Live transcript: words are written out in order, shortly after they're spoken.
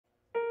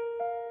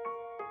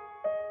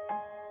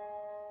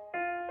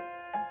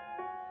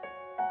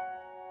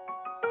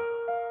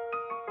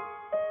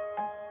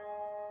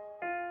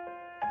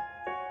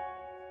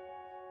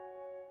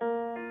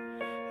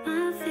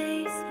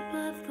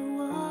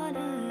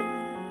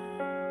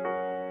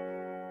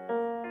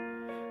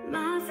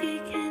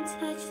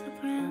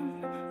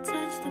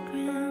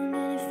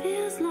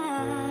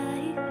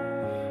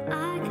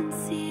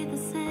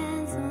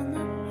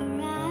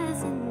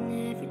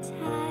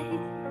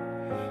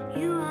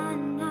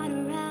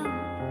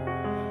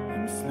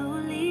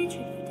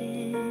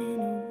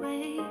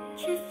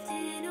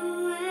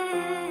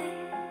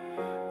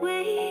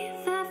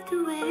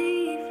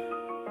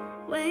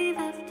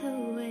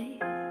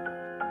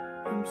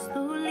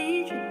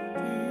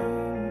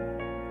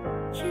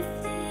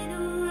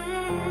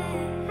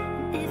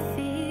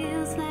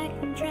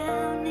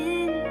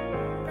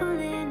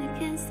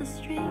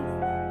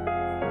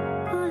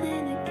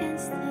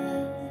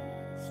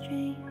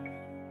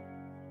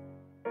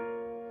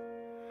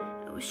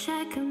wish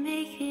I could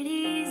make it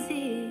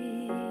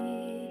easy,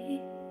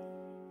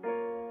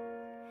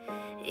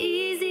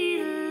 easy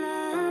to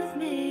love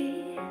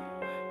me,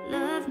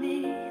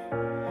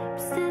 but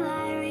still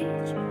I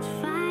reach to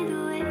find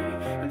a way.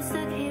 I'm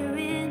stuck here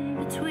in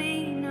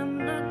between, I'm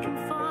looking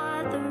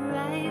for the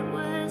right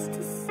words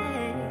to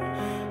say.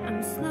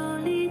 I'm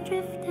slowly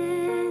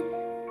drifting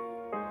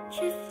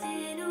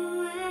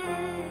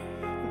away,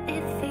 and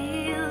it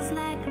feels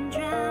like I'm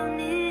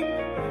drowning,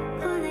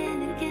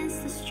 pulling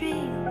against the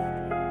stream,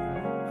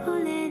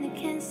 pulling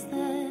against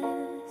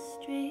the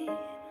stream,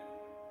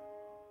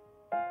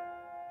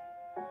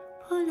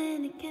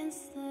 pulling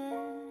against the